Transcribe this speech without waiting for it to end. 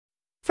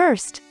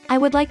First, I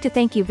would like to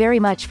thank you very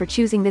much for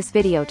choosing this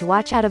video to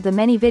watch out of the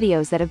many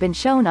videos that have been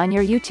shown on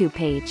your YouTube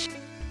page.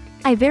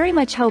 I very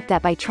much hope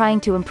that by trying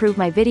to improve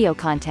my video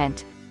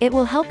content, it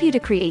will help you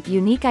to create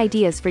unique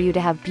ideas for you to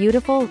have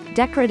beautiful,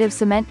 decorative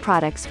cement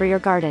products for your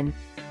garden.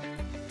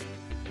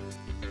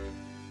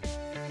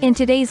 In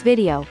today's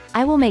video,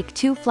 I will make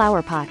 2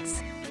 flower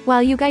pots.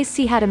 While you guys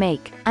see how to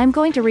make, I'm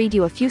going to read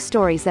you a few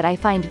stories that I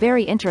find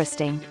very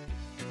interesting.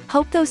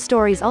 Hope those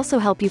stories also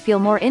help you feel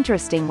more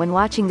interesting when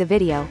watching the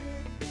video.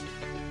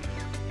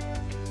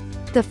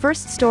 The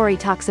first story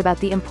talks about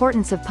the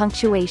importance of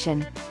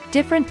punctuation.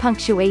 Different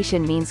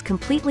punctuation means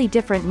completely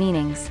different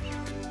meanings.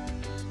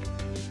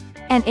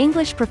 An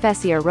English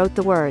professor wrote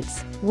the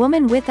words,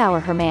 "Woman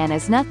without her man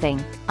is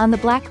nothing," on the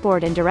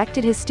blackboard and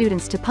directed his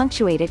students to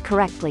punctuate it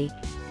correctly.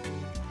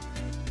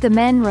 The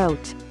men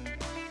wrote,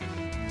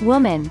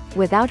 "Woman,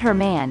 without her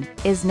man,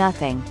 is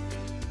nothing."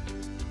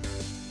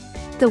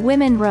 The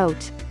women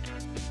wrote,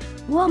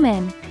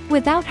 "Woman,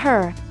 without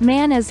her,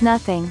 man is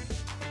nothing."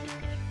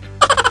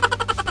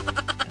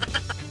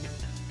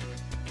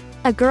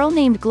 A girl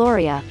named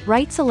Gloria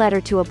writes a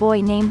letter to a boy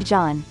named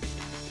John.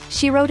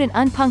 She wrote an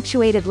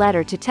unpunctuated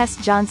letter to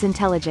test John's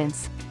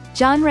intelligence.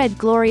 John read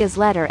Gloria's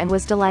letter and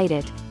was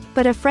delighted.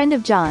 But a friend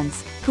of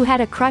John's, who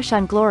had a crush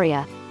on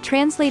Gloria,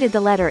 translated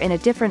the letter in a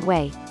different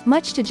way,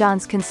 much to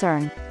John's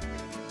concern.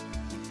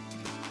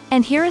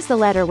 And here is the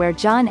letter where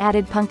John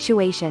added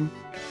punctuation.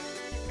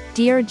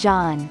 "Dear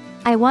John,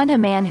 I want a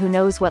man who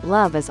knows what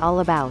love is all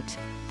about.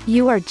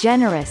 You are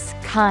generous,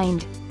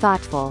 kind,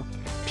 thoughtful.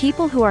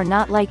 People who are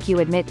not like you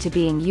admit to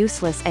being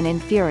useless and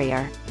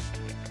inferior.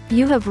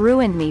 You have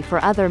ruined me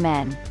for other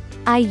men.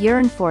 I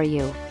yearn for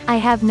you. I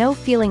have no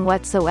feeling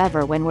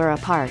whatsoever when we're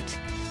apart.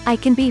 I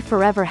can be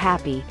forever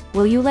happy.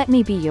 Will you let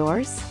me be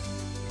yours?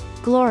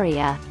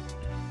 Gloria."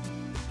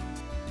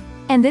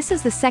 And this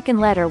is the second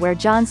letter where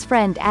John's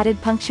friend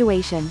added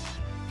punctuation.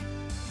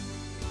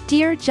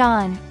 "Dear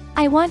John,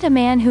 I want a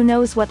man who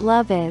knows what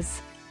love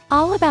is.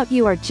 All about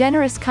you are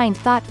generous, kind,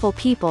 thoughtful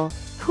people,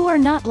 who are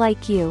not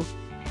like you.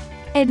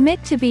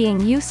 Admit to being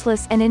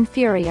useless and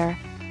inferior.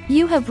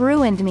 You have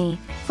ruined me.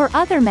 For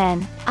other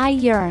men, I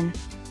yearn.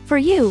 For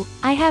you,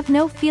 I have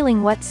no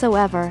feeling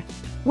whatsoever.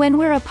 When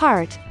we're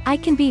apart, I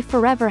can be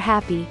forever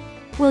happy.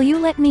 Will you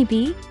let me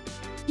be?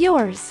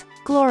 Yours,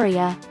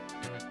 Gloria."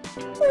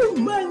 Oh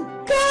my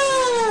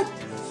God!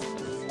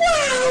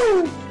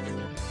 Wow!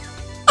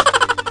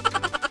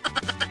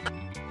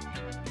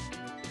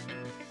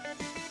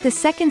 The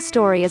second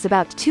story is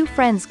about 2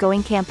 friends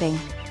going camping.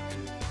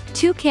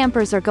 2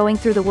 campers are going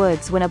through the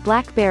woods when a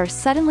black bear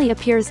suddenly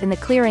appears in the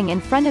clearing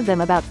in front of them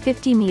about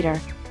 50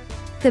 meters.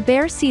 The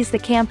bear sees the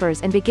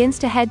campers and begins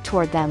to head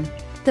toward them.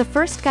 The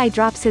first guy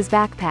drops his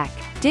backpack,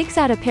 digs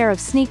out a pair of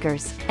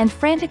sneakers, and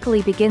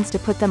frantically begins to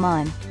put them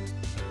on.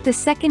 The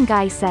second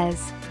guy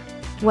says,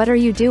 "What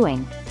are you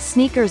doing?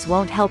 Sneakers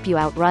won't help you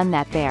outrun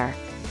that bear."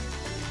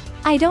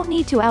 "I don't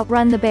need to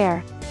outrun the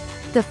bear."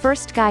 The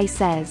first guy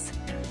says,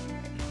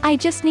 "I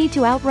just need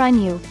to outrun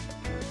you."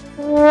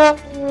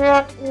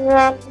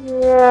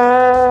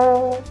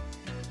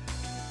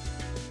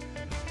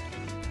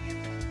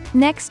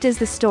 Next is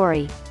the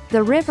story,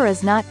 "The River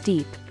is Not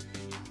Deep."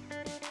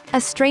 A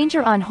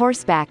stranger on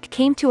horseback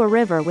came to a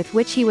river with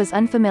which he was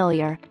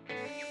unfamiliar.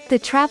 The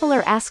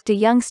traveler asked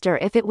a youngster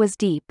if it was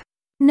deep.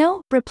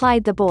 "No,"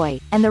 replied the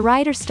boy, and the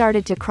rider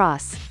started to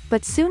cross,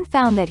 but soon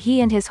found that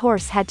he and his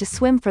horse had to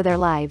swim for their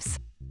lives.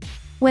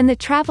 When the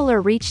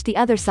traveler reached the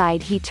other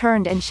side, he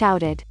turned and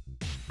shouted,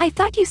 "I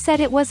thought you said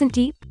it wasn't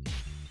deep?"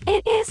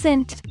 "It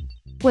isn't,"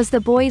 was the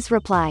boy's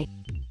reply.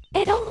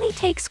 "It only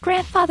takes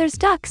grandfather's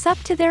ducks up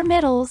to their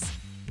middles."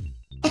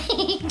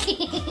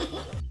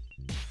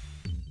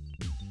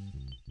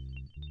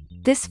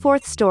 This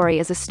fourth story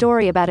is a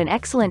story about an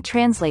excellent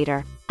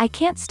translator. I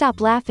can't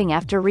stop laughing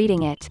after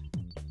reading it.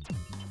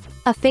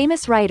 A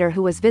famous writer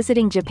who was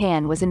visiting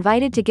Japan was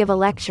invited to give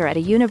a lecture at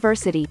a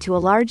university to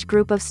a large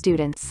group of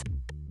students.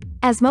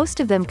 As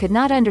most of them could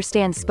not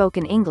understand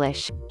spoken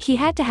English, he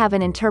had to have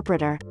an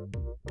interpreter.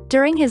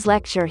 During his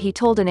lecture, he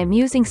told an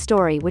amusing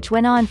story which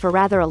went on for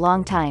rather a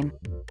long time.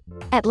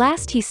 At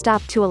last he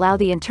stopped to allow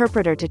the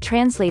interpreter to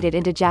translate it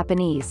into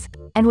Japanese,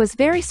 and was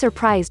very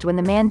surprised when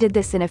the man did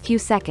this in a few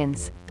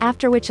seconds,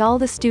 after which all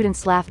the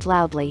students laughed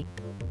loudly.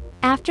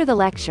 After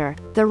the lecture,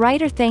 the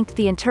writer thanked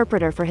the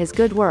interpreter for his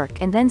good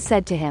work and then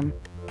said to him,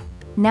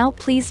 "Now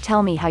please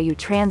tell me how you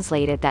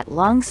translated that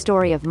long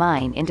story of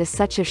mine into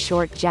such a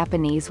short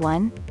Japanese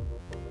one?"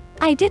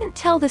 "I didn't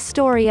tell the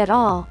story at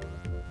all,"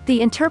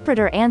 the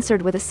interpreter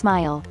answered with a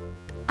smile.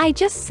 "I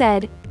just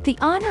said, 'The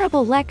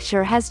honorable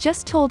lecturer has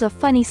just told a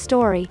funny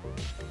story.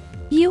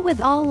 You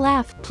with all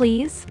laugh,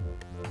 please.'"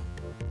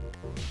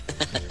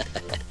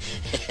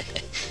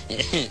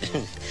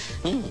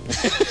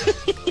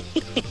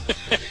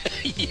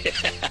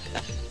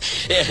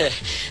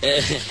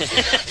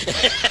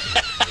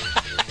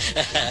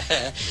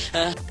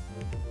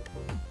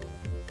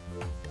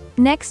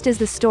 Next is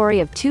the story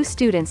of 2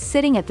 students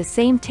sitting at the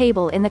same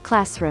table in the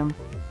classroom.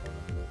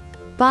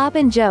 Bob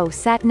and Joe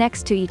sat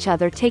next to each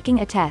other taking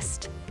a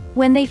test.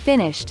 When they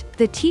finished,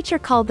 the teacher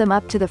called them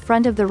up to the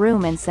front of the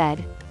room and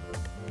said,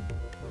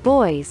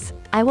 "Boys,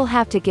 I will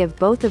have to give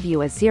both of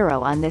you a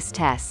 0 on this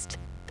test."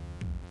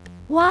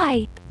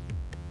 "Why?"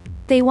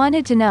 They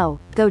wanted to know,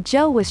 though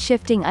Joe was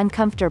shifting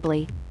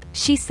uncomfortably.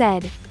 She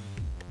said,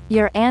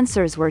 "Your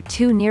answers were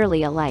too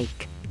nearly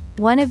alike.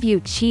 One of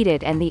you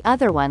cheated and the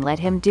other one let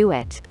him do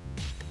it."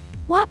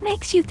 "What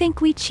makes you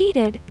think we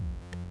cheated?"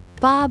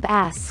 Bob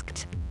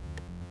asked.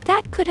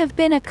 "That could have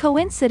been a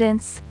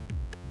coincidence."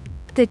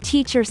 The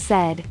teacher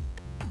said,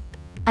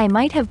 "I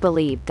might have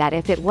believed that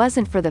if it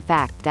wasn't for the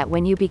fact that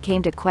when you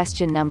became to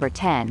question number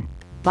 10,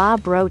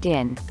 Bob wrote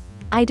in,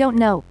 'I don't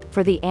know,'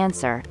 for the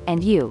answer,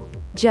 and you,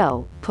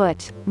 Joe,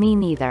 put, 'Me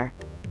neither.'"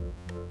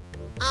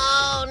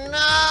 Oh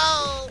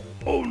no!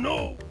 Oh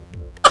no!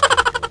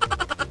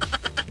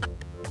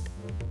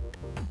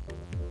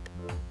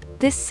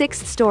 This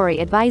sixth story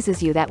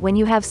advises you that when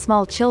you have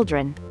small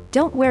children,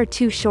 don't wear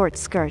too short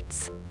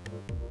skirts.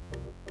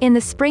 In the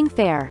spring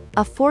fair,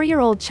 a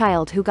 4-year-old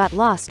child who got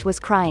lost was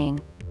crying.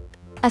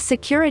 A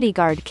security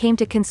guard came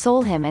to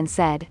console him and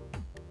said,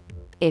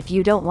 "If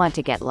you don't want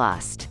to get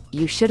lost,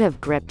 you should have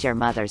gripped your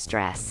mother's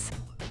dress."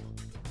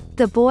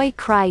 The boy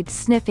cried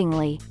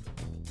sniffingly.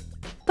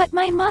 "But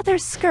my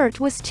mother's skirt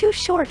was too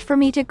short for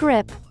me to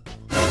grip."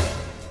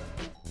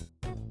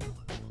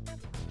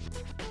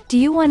 Do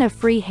you want a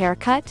free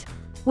haircut?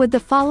 Would the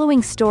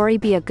following story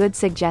be a good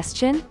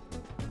suggestion?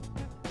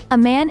 A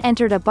man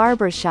entered a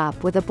barber's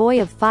shop with a boy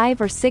of 5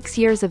 or 6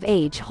 years of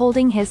age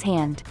holding his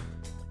hand.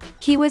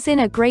 He was in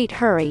a great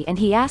hurry and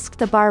he asked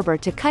the barber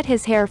to cut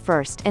his hair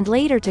first and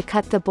later to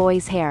cut the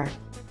boy's hair.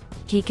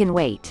 "He can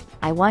wait,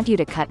 I want you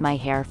to cut my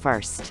hair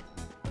first,"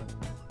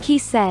 he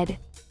said.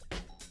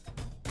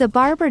 The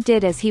barber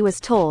did as he was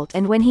told,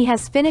 and when he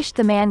has finished,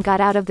 the man got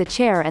out of the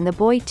chair and the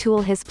boy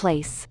took his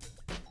place.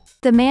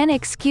 The man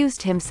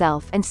excused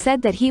himself and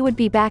said that he would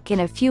be back in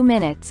a few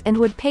minutes and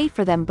would pay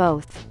for them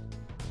both.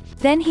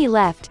 Then he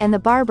left and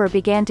the barber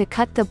began to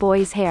cut the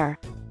boy's hair.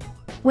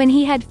 When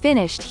he had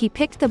finished, he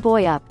picked the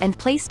boy up and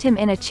placed him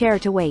in a chair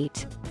to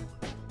wait.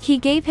 He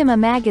gave him a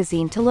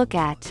magazine to look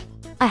at.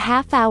 A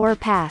half hour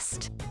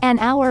passed. An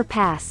hour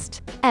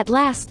passed. At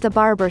last the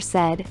barber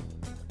said,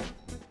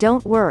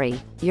 "Don't worry,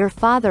 your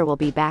father will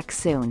be back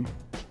soon."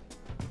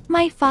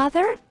 "My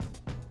father?"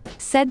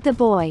 said the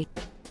boy.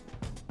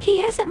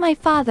 "He isn't my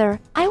father.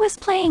 I was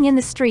playing in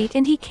the street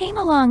and he came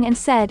along and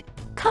said,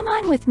 'Come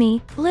on with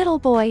me, little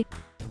boy.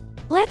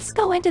 Let's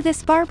go into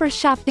this barber's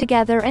shop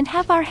together and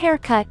have our hair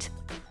cut.'"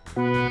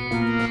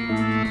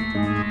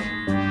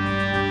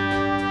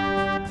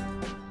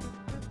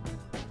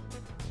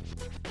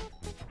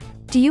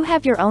 Do you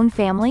have your own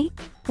family?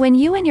 When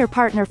you and your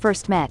partner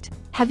first met,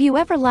 have you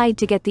ever lied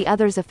to get the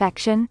other's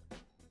affection?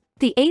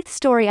 The 8th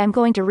story I'm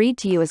going to read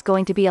to you is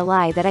going to be a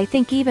lie that I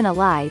think even a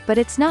lie, but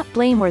it's not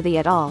blameworthy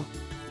at all.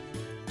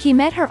 He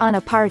met her on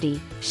a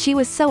party. She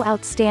was so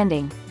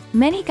outstanding.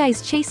 Many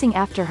guys chasing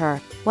after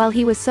her. While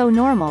he was so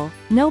normal,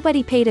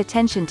 nobody paid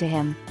attention to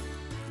him.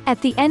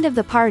 At the end of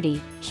the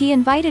party, he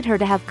invited her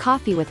to have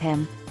coffee with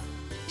him.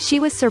 She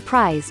was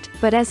surprised,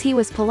 but as he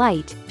was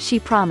polite, she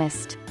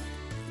promised.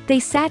 They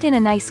sat in a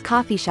nice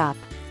coffee shop.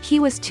 He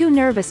was too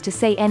nervous to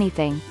say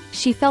anything.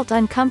 She felt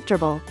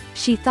uncomfortable.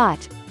 She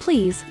thought,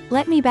 "Please,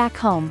 let me back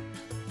home."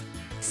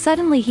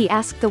 Suddenly he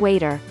asked the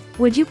waiter,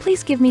 "Would you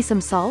please give me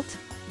some salt?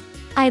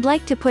 I'd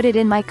like to put it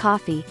in my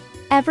coffee."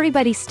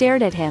 Everybody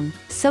stared at him,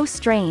 so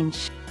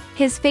strange.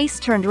 His face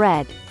turned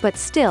red, but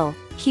still,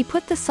 he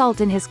put the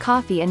salt in his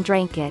coffee and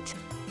drank it.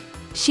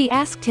 She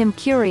asked him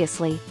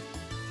curiously,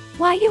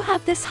 "Why you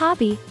have this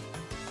hobby?"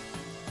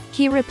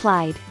 He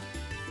replied,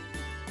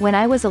 "When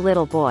I was a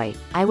little boy,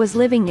 I was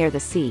living near the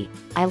sea.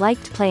 I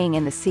liked playing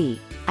in the sea.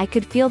 I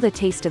could feel the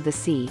taste of the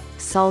sea,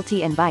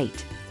 salty and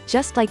bite,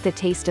 just like the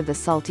taste of the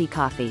salty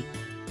coffee.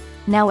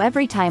 Now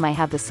every time I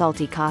have the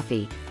salty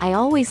coffee, I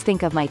always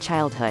think of my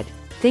childhood,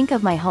 think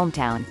of my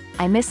hometown.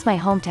 I miss my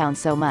hometown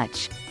so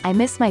much. I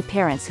miss my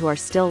parents who are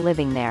still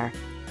living there."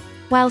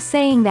 While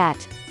saying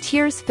that,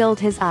 tears filled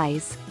his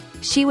eyes.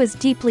 She was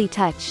deeply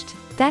touched.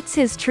 That's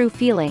his true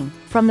feeling,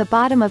 from the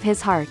bottom of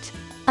his heart.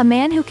 A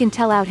man who can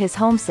tell out his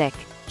homesick.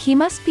 He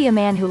must be a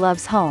man who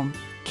loves home,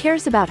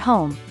 cares about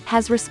home,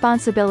 has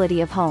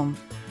responsibility of home.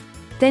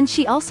 Then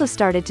she also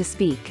started to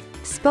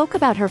spoke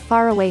about her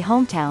faraway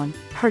hometown,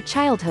 her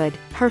childhood,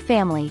 her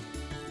family.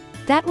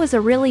 That was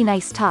a really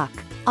nice talk,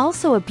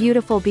 also a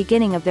beautiful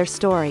beginning of their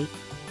story.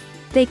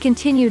 They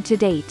continued to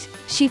date.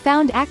 She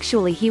found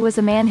actually he was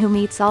a man who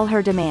meets all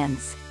her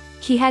demands.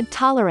 He had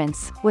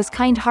tolerance, was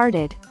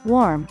kind-hearted,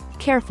 warm,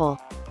 careful.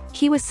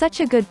 He was such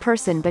a good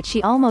person, but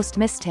she almost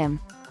missed him.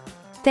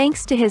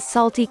 Thanks to his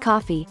salty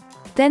coffee.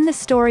 Then the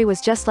story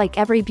was just like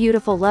every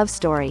beautiful love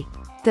story.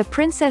 The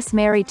princess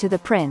married to the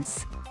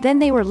prince, then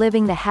they were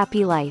living the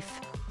happy life.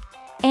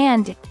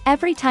 And,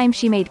 every time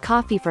she made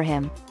coffee for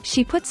him,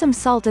 she put some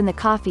salt in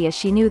the coffee as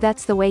she knew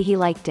that's the way he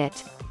liked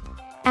it.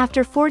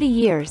 After 40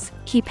 years,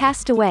 he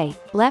passed away,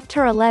 left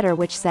her a letter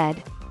which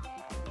said,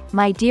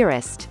 "My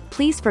dearest,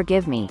 please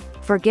forgive me,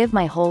 forgive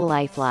my whole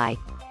life lie.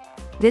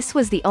 This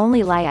was the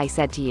only lie I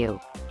said to you.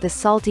 The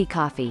salty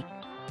coffee.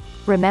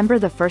 Remember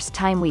the first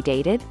time we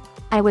dated?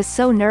 I was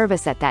so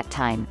nervous at that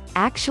time.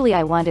 Actually,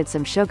 I wanted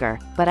some sugar,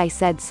 but I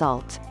said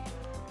salt.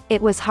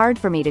 It was hard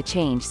for me to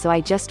change, so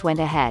I just went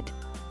ahead.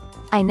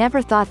 I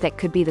never thought that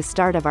could be the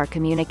start of our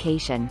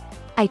communication.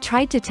 I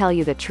tried to tell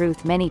you the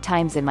truth many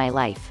times in my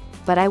life,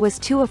 but I was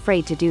too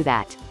afraid to do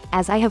that,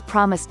 as I have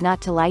promised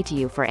not to lie to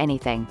you for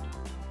anything.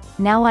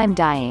 Now I'm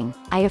dying.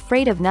 I'm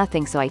afraid of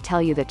nothing, so I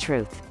tell you the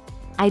truth.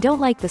 I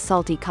don't like the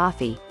salty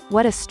coffee.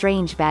 What a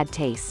strange bad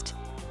taste.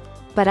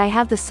 But I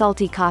have the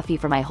salty coffee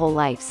for my whole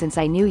life since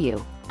I knew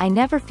you. I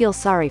never feel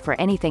sorry for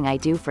anything I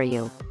do for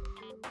you.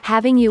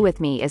 Having you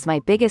with me is my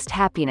biggest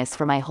happiness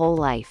for my whole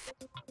life.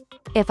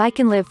 If I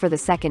can live for the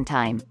second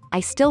time, I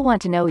still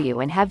want to know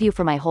you and have you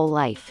for my whole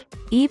life,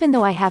 even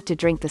though I have to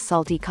drink the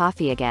salty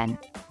coffee again.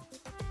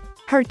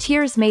 Her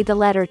tears made the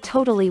letter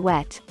totally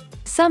wet.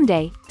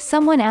 Someday,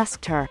 someone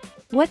asked her,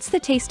 "What's the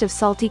taste of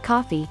salty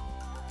coffee?"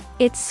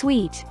 "It's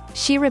sweet,"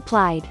 she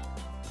replied.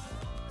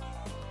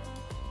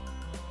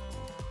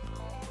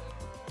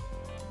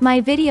 My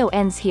video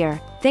ends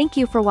here. Thank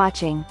you for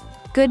watching.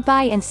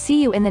 Goodbye and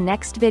see you in the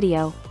next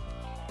video.